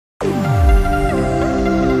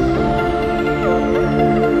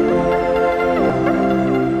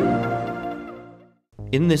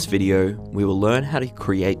In this video, we will learn how to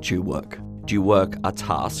create due work. Due work are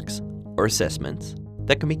tasks or assessments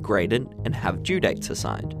that can be graded and have due dates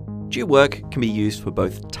assigned. Due work can be used for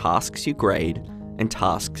both tasks you grade and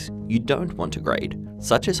tasks you don't want to grade,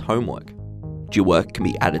 such as homework. Due work can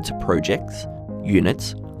be added to projects,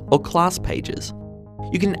 units, or class pages.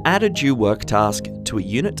 You can add a due work task to a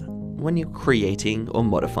unit when you're creating or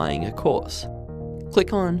modifying a course.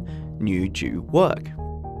 Click on New Due Work.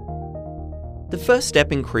 The first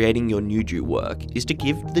step in creating your new due work is to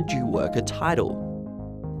give the due work a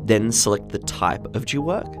title. Then select the type of due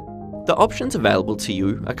work. The options available to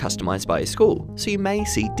you are customized by your school, so you may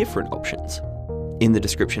see different options. In the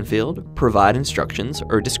description field, provide instructions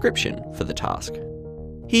or a description for the task.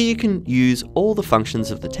 Here you can use all the functions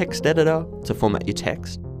of the text editor to format your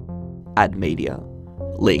text, add media,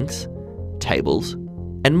 links, tables,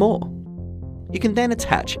 and more. You can then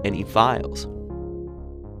attach any files.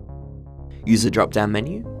 Use the drop-down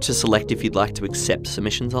menu to select if you'd like to accept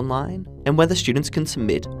submissions online and whether students can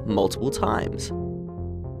submit multiple times.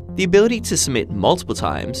 The ability to submit multiple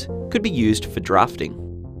times could be used for drafting.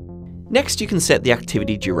 Next, you can set the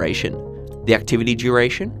activity duration. The activity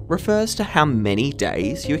duration refers to how many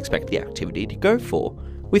days you expect the activity to go for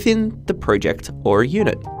within the project or a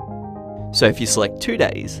unit. So if you select 2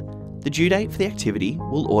 days, the due date for the activity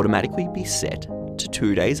will automatically be set to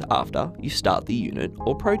 2 days after you start the unit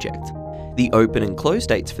or project. The open and close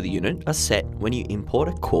dates for the unit are set when you import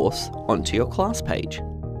a course onto your class page.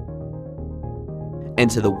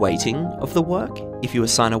 Enter the weighting of the work. If you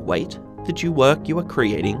assign a weight, the due work you are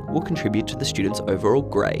creating will contribute to the student's overall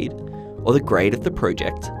grade or the grade of the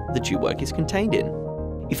project the due work is contained in.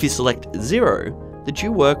 If you select 0, the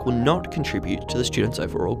due work will not contribute to the student's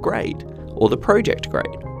overall grade or the project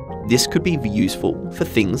grade. This could be useful for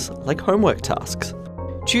things like homework tasks.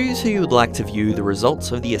 Choose who you would like to view the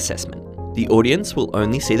results of the assessment. The audience will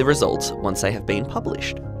only see the results once they have been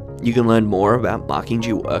published. You can learn more about marking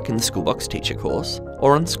due work in the Schoolbox Teacher course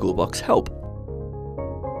or on Schoolbox Help.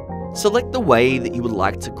 Select the way that you would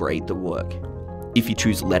like to grade the work. If you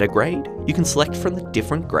choose letter grade, you can select from the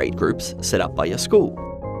different grade groups set up by your school.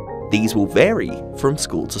 These will vary from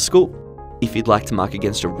school to school. If you'd like to mark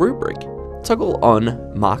against a rubric, toggle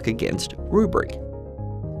on Mark Against Rubric.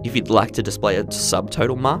 If you'd like to display a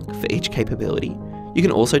subtotal mark for each capability, you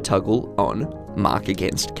can also toggle on Mark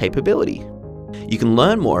Against Capability. You can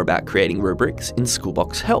learn more about creating rubrics in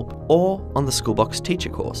Schoolbox Help or on the Schoolbox Teacher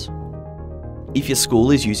course. If your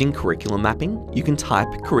school is using curriculum mapping, you can type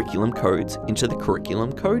curriculum codes into the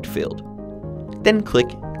curriculum code field. Then click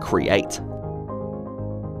Create.